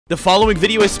The following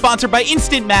video is sponsored by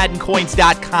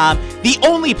InstantMaddenCoins.com. The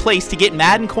only place to get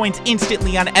Madden coins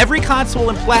instantly on every console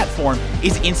and platform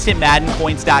is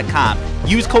InstantMaddenCoins.com.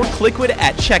 Use code Kliquid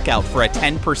at checkout for a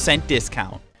 10%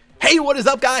 discount. Hey, what is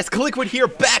up, guys? Kliquid here,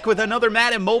 back with another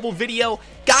Madden mobile video.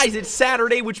 Guys, it's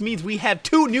Saturday, which means we have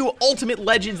two new Ultimate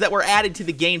Legends that were added to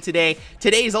the game today.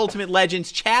 Today's Ultimate Legends,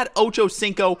 Chad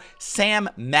Ochocinco, Sam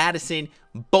Madison.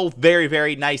 Both very,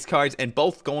 very nice cards, and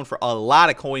both going for a lot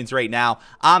of coins right now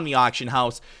on the auction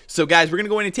house. So, guys, we're going to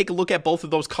go in and take a look at both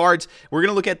of those cards. We're going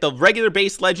to look at the regular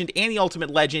base legend and the Ultimate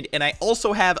Legend, and I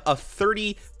also have a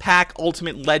 30-pack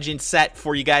Ultimate Legend set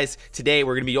for you guys today.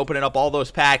 We're going to be opening up all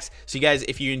those packs. So, you guys,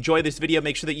 if you enjoy this video,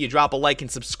 make sure that you drop a like and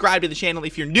subscribe to the channel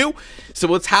if you're new. So,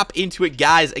 let's hop into it,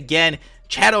 guys. Again,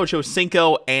 Chad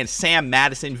Ochocinco and Sam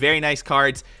Madison, very nice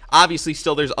cards. Obviously,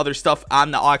 still there's other stuff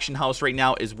on the auction house right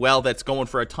now as well that's going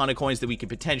for a ton of coins that we could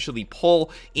potentially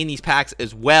pull in these packs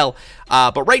as well.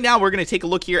 But right now, we're going to take a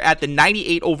look here at the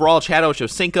 98 overall Chad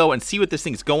Ochocinco and see what this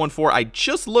thing's going for. I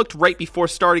just looked right before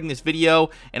starting this video,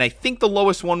 and I think the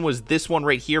lowest one was this one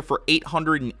right here for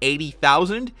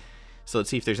 880,000. So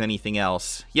let's see if there's anything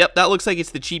else. Yep, that looks like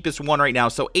it's the cheapest one right now.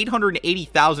 So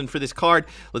 880,000 for this card.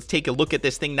 Let's take a look at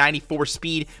this thing. 94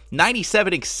 speed,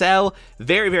 97 excel.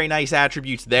 Very, very nice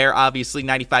attributes there. Obviously,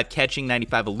 95 catching,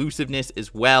 95 elusiveness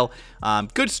as well.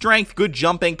 Good strength, good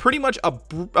jumping. Pretty much a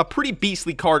pretty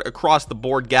beastly card across the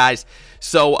board, guys.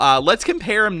 So let's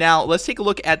compare them now. Let's take a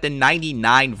look at the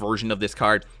 99 version of this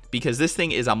card, because this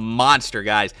thing is a monster,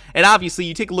 guys. And obviously,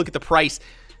 you take a look at the price.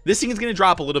 This thing is going to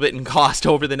drop a little bit in cost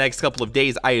over the next couple of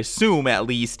days, I assume, at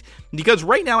least. Because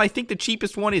right now, I think the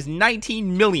cheapest one is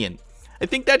 19 million. I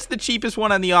think that's the cheapest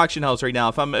one on the auction house right now,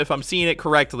 if I'm seeing it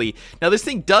correctly. Now, this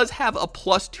thing does have a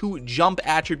 +2 jump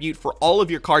attribute for all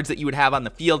of your cards that you would have on the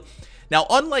field. Now,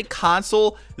 unlike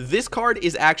console, this card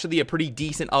is actually a pretty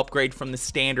decent upgrade from the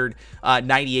standard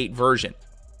 98 version.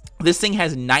 This thing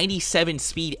has 97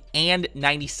 speed and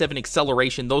 97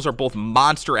 acceleration. Those are both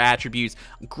monster attributes.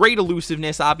 Great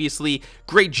elusiveness, obviously.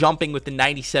 Great jumping with the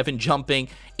 97 jumping.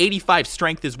 85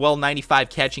 strength as well.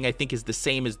 95 catching, I think, is the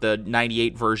same as the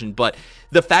 98 version. But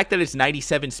the fact that it's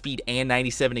 97 speed and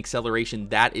 97 acceleration,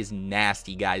 that is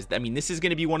nasty, guys. I mean, this is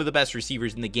going to be one of the best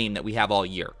receivers in the game that we have all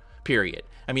year. Period.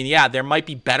 I mean, yeah, there might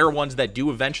be better ones that do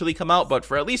eventually come out, but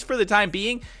for at least for the time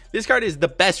being, this card is the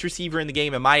best receiver in the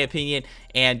game, in my opinion.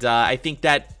 And I think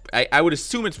that I would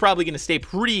assume it's probably going to stay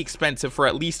pretty expensive for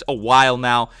at least a while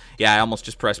now. Yeah, I almost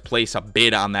just pressed place a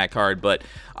bid on that card. But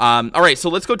all right, so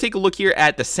let's go take a look here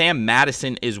at the Sam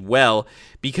Madison as well,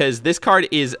 because this card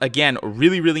is, again,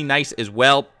 really, really nice as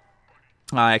well.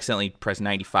 I accidentally pressed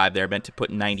 95 there. I meant to put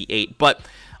 98, but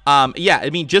yeah, I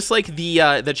mean, just like the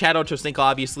Chad Ochocinco,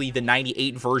 obviously the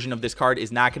 98 version of this card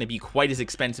is not going to be quite as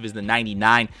expensive as the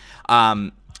 99,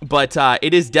 but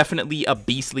it is definitely a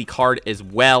beastly card as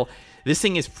well. This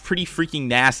thing is pretty freaking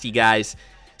nasty, guys.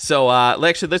 So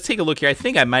actually, let's take a look here. I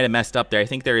think I might have messed up there. I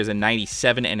think there is a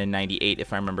 97 and a 98,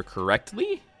 if I remember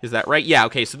correctly. Is that right? Yeah,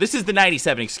 okay, so this is the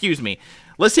 97, excuse me.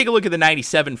 Let's take a look at the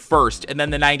 97 first, and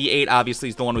then the 98 obviously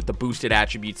is the one with the boosted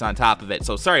attributes on top of it.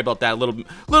 So sorry about that, little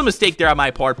mistake there on my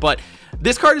part, but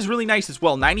this card is really nice as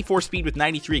well. 94 speed with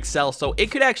 93 excel, so it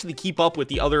could actually keep up with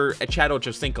the other Chad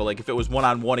Ochocinco. Like if it was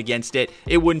one-on-one against it,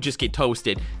 it wouldn't just get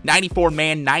toasted. 94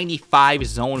 man, 95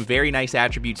 zone, very nice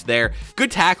attributes there.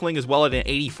 Good tackling as well at an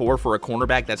 84 for a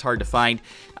cornerback. That's hard to find.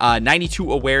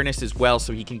 92 awareness as well,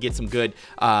 so he can get some good,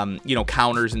 you know,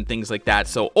 counters and things like that.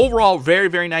 So overall, very,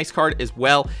 very nice card as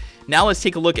well. Now let's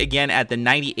take a look again at the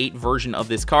 98 version of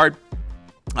this card.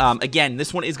 Again,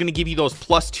 this one is going to give you those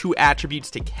 +2 attributes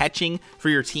to catching for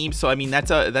your team. So I mean, that's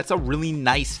a really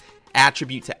nice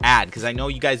attribute to add, because I know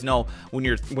you guys know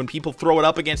when people throw it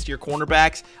up against your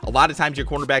cornerbacks, a lot of times your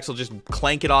cornerbacks will just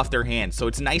clank it off their hands. So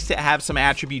it's nice to have some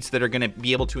attributes that are going to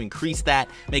be able to increase that,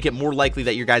 make it more likely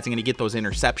that your guys are going to get those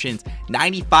interceptions.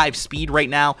 95 speed right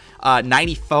now,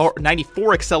 94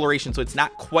 acceleration, so it's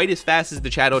not quite as fast as the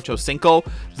Chad Ochocinco,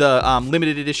 the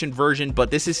limited edition version,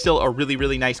 but this is still a really,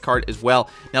 really nice card as well.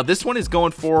 Now this one is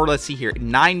going for, let's see here,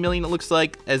 9 million it looks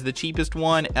like as the cheapest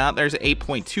one. There's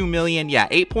 8.2 million. Yeah,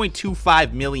 8.25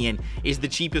 million is the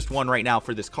cheapest one right now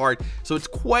for this card. So it's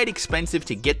quite expensive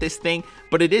to get this thing,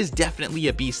 but it is definitely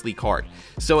a beastly card.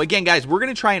 So again, guys, we're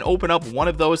going to try and open up one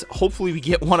of those. Hopefully we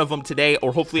get one of them today,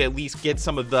 or hopefully at least get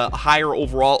some of the higher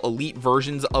overall elite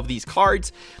versions of these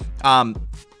cards.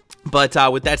 But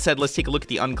with that said, let's take a look at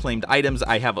the unclaimed items.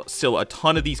 I have still a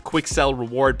ton of these quick sell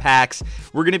reward packs.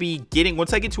 We're going to be getting,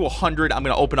 once I get to 100, I'm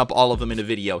going to open up all of them in a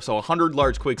video. So 100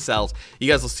 large quick sells.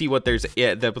 You guys will see what there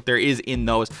is in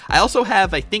those. I also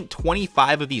have, I think,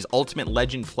 25 of these Ultimate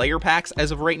Legend player packs as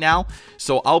of right now.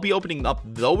 So I'll be opening up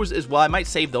those as well. I might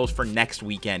save those for next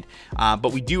weekend.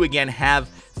 But we do, again, have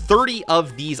 30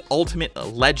 of these Ultimate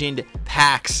Legend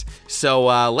packs. So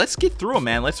let's get through them,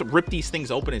 man. Let's rip these things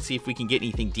open and see if we can get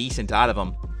anything decent out of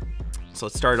them. So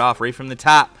let's start it off right from the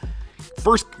top.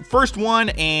 First one,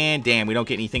 and damn, we don't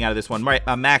get anything out of this one. Right,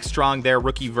 Max Strong there,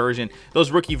 rookie version.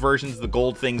 Those rookie versions, the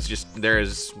gold things, just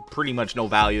there's pretty much no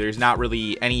value. There's not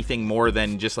really anything more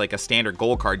than just like a standard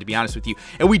gold card, to be honest with you.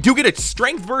 And we do get a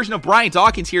strength version of Brian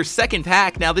Dawkins here, second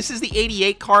pack. Now, this is the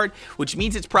 88 card, which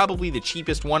means it's probably the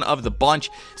cheapest one of the bunch,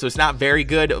 so it's not very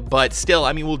good, but still,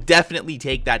 I mean, we'll definitely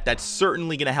take that. That's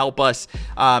certainly going to help us.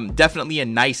 Definitely a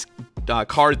nice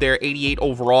card there, 88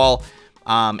 overall.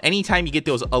 Anytime you get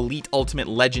those elite ultimate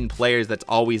legend players, that's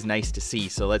always nice to see.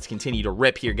 So let's continue to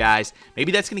rip here, guys.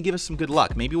 Maybe that's going to give us some good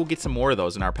luck. Maybe we'll get some more of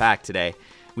those in our pack today.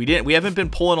 We haven't been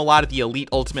pulling a lot of the elite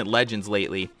ultimate legends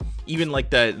lately. Even like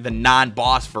the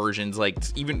non-boss versions, like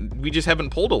we just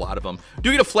haven't pulled a lot of them. We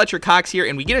do get a Fletcher Cox here,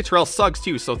 and we get a Terrell Suggs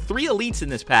too. So 3 elites in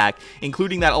this pack,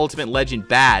 including that ultimate legend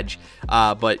badge.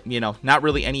 But you know, not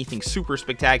really anything super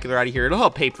spectacular out of here. It'll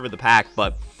help pay for the pack,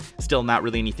 but still not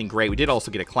really anything great. We did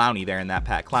also get a Clowney there in that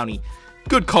pack. Clowney,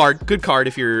 good card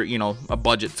if you're, you know, a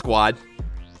budget squad.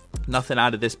 Nothing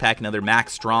out of this pack. Another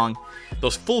Max Strong.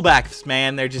 Those fullbacks,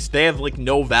 man, they have like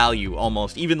no value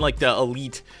almost. Even like the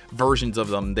elite versions of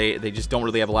them, they just don't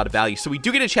really have a lot of value. So we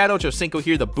do get a Chad Ochocinco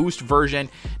here, the boost version.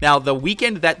 Now, the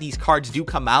weekend that these cards do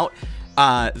come out,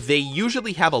 they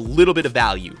usually have a little bit of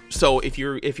value. So if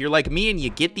you're like me and you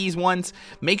get these ones,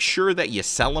 make sure that you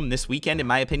sell them this weekend. In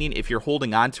my opinion, if you're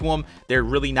holding on to them, they're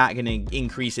really not going to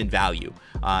increase in value,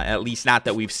 at least not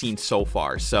that we've seen so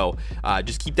far. So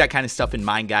just keep that kind of stuff in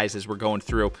mind, guys, as we're going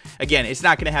through. Again, it's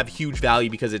not going to have huge value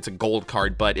because it's a gold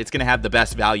card, but it's going to have the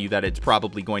best value that it's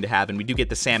probably going to have. And we do get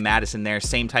the Sam Madison there,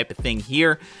 same type of thing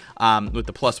here, with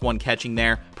the +1 catching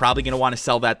there. Probably going to want to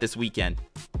sell that this weekend.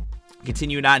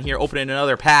 Continuing on here, opening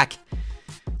another pack.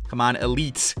 Come on,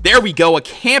 elites. There we go, a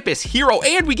Campus Hero,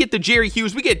 and we get the Jerry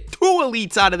Hughes. We get 2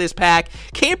 elites out of this pack.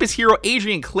 Campus Hero,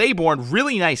 Adrian Claiborne,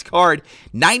 really nice card.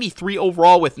 93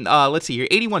 overall with, let's see here,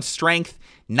 81 strength,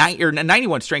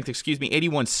 91 strength, excuse me,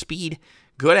 81 speed.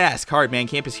 Good ass card, man,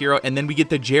 Campus Hero. And then we get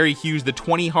the Jerry Hughes, the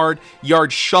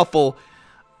 20-yard shuffle.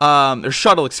 Or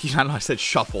shuttle, excuse me, I don't know, I said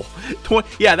shuffle.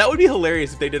 Yeah, that would be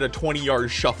hilarious if they did a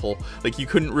 20-yard shuffle. Like, you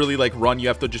couldn't really, like, run. You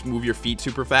have to just move your feet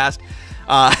super fast.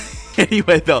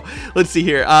 Anyway, though, let's see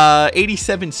here.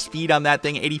 87 speed on that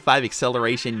thing, 85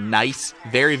 acceleration. Nice.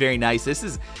 Very, very nice.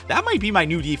 That might be my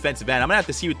new defensive end. I'm going to have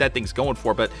to see what that thing's going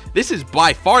for, but this is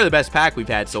by far the best pack we've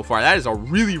had so far. That is a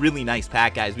really, really nice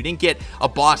pack, guys. We didn't get a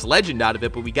boss legend out of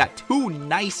it, but we got 2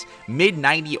 nice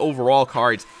mid-90 overall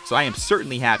cards, so I am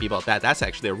certainly happy about that. That's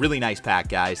actually a really nice pack,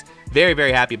 guys. Very,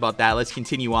 very happy about that. Let's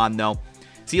continue on, though.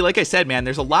 See, like I said, man,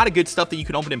 there's a lot of good stuff that you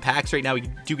can open in packs right now. We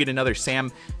do get another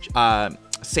Sam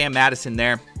Madison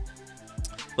there.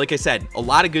 Like I said, a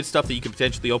lot of good stuff that you can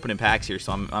potentially open in packs here,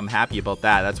 so I'm happy about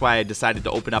that. That's why I decided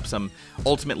to open up some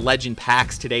Ultimate Legend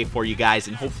packs today for you guys,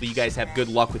 and hopefully you guys have good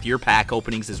luck with your pack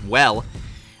openings as well.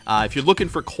 If you're looking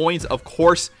for coins, of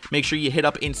course, make sure you hit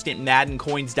up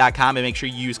InstantMaddenCoins.com and make sure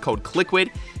you use code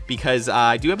Kliquid, because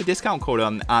I do have a discount code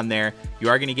on there. You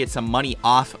are going to get some money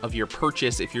off of your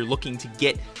purchase if you're looking to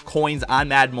get coins on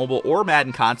Madden Mobile or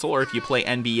Madden Console, or if you play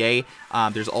NBA.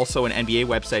 There's also an NBA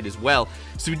website as well.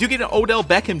 So we do get an Odell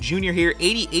Beckham Jr. here,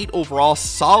 88 overall,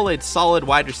 solid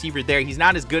wide receiver there. He's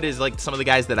not as good as like some of the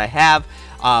guys that I have,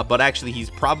 but actually he's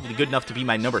probably good enough to be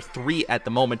my number 3 at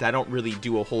the moment. I don't really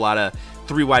do a whole lot of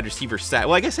 3 wide receiver set.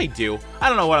 Well, I guess I do. I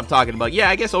don't know what I'm talking about. Yeah,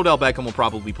 I guess Odell Beckham will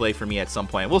probably play for me at some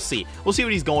point. We'll see. We'll see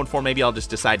what he's going for. Maybe I'll just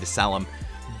decide to sell him.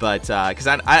 But because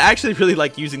I actually really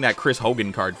like using that Chris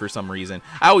Hogan card for some reason.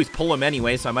 I always pull him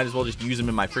anyway, so I might as well just use him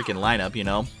in my freaking lineup, you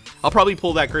know? I'll probably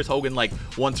pull that Chris Hogan like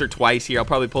once or twice here. I'll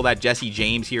probably pull that Jesse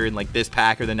James here in like this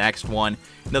pack or the next one.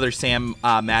 Another Sam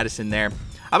Madison there.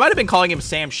 I might have been calling him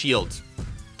Sam Shields,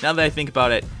 now that I think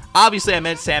about it. Obviously, I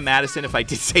meant Sam Madison if I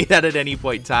did say that at any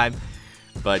point in time.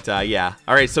 But, yeah.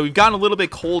 All right, so we've gotten a little bit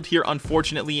cold here,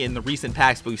 unfortunately, in the recent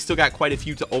packs, but we've still got quite a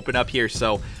few to open up here,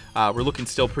 so we're looking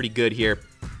still pretty good here.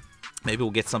 Maybe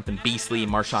we'll get something beastly.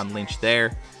 Marshawn Lynch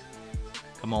there.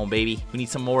 Come on, baby. We need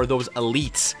some more of those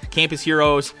elites. Campus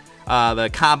Heroes, the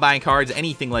Combine cards,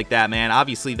 anything like that, man.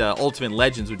 Obviously, the Ultimate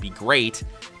Legends would be great,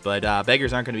 but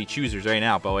beggars aren't going to be choosers right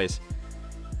now, boys.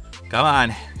 Come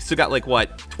on. Still got like,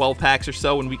 what, 12 packs or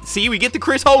so. And we get the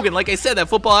Chris Hogan. Like I said, that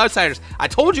Football Outsiders. I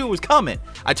told you it was coming.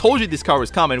 I told you this card was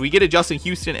coming. We get a Justin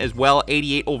Houston as well,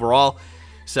 88 overall.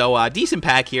 So, decent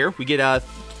pack here. We get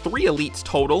 3 elites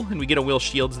total, and we get a Will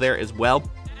Shields there as well.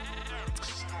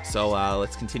 So,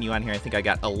 let's continue on here. I think I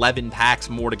got 11 packs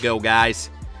more to go, guys.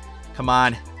 Come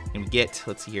on. And we get,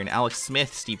 let's see here, an Alex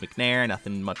Smith, Steve McNair.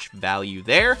 Nothing much value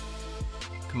there.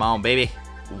 Come on, baby.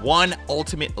 1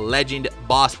 Ultimate Legend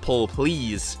boss pull,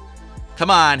 please. Come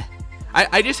on.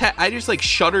 I just like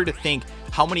shudder to think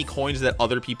how many coins that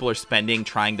other people are spending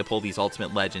trying to pull these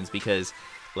Ultimate Legends, because,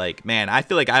 like, man, I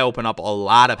feel like I open up a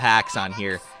lot of packs on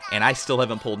here, and I still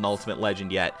haven't pulled an Ultimate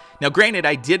Legend yet. Now, granted,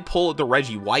 I did pull the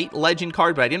Reggie White Legend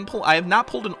card, but I have not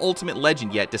pulled an Ultimate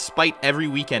Legend yet, despite every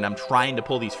weekend I'm trying to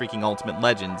pull these freaking Ultimate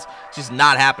Legends. It's just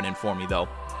not happening for me, though.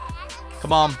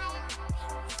 Come on.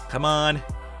 Come on.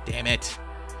 Damn it.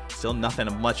 Still nothing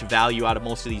of much value out of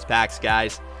most of these packs,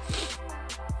 guys.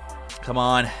 Come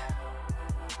on.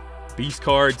 Beast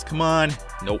cards, come on.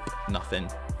 Nope, nothing.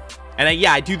 And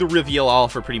yeah, I do the reveal all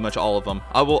for pretty much all of them.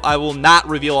 I will not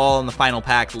reveal all in the final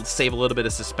pack. Let's save a little bit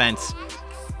of suspense.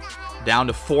 Down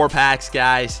to 4 packs,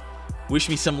 guys. Wish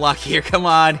me some luck here. Come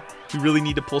on. We really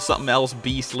need to pull something else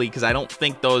beastly, because I don't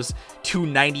think those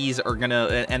 290s are going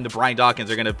to, and the Brian Dawkins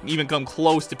are going to even come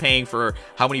close to paying for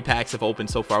how many packs have opened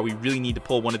so far. We really need to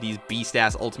pull one of these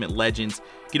beast-ass Ultimate Legends.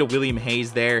 Get a William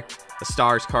Hayes there, a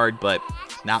Stars card, but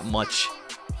not much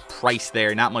price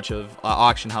there. Not much of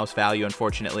auction house value,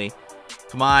 unfortunately.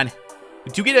 Come on.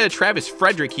 We do get a Travis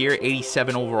Frederick here,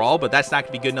 87 overall, but that's not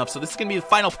going to be good enough. So this is going to be the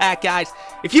final pack, guys.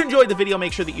 If you enjoyed the video,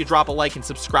 make sure that you drop a like and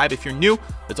subscribe if you're new.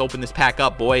 Let's open this pack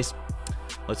up, boys.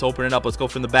 Let's open it up. Let's go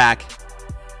from the back.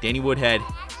 Danny Woodhead,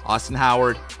 Austin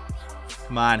Howard.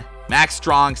 Come on. Max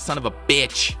Strong, son of a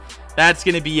bitch. That's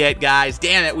going to be it, guys.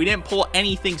 Damn it. We didn't pull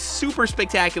anything super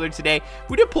spectacular today.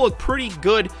 We did pull a pretty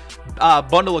good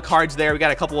bundle of cards there. We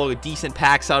got a couple of decent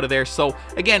packs out of there. So,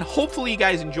 again, hopefully you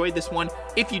guys enjoyed this one.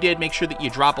 If you did, make sure that you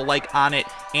drop a like on it,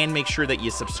 and make sure that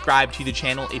you subscribe to the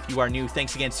channel if you are new.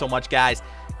 Thanks again so much, guys.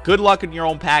 Good luck in your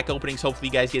own pack openings. Hopefully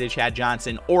you guys get a Chad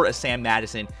Johnson or a Sam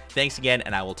Madison. Thanks again,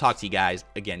 and I will talk to you guys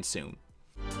again soon.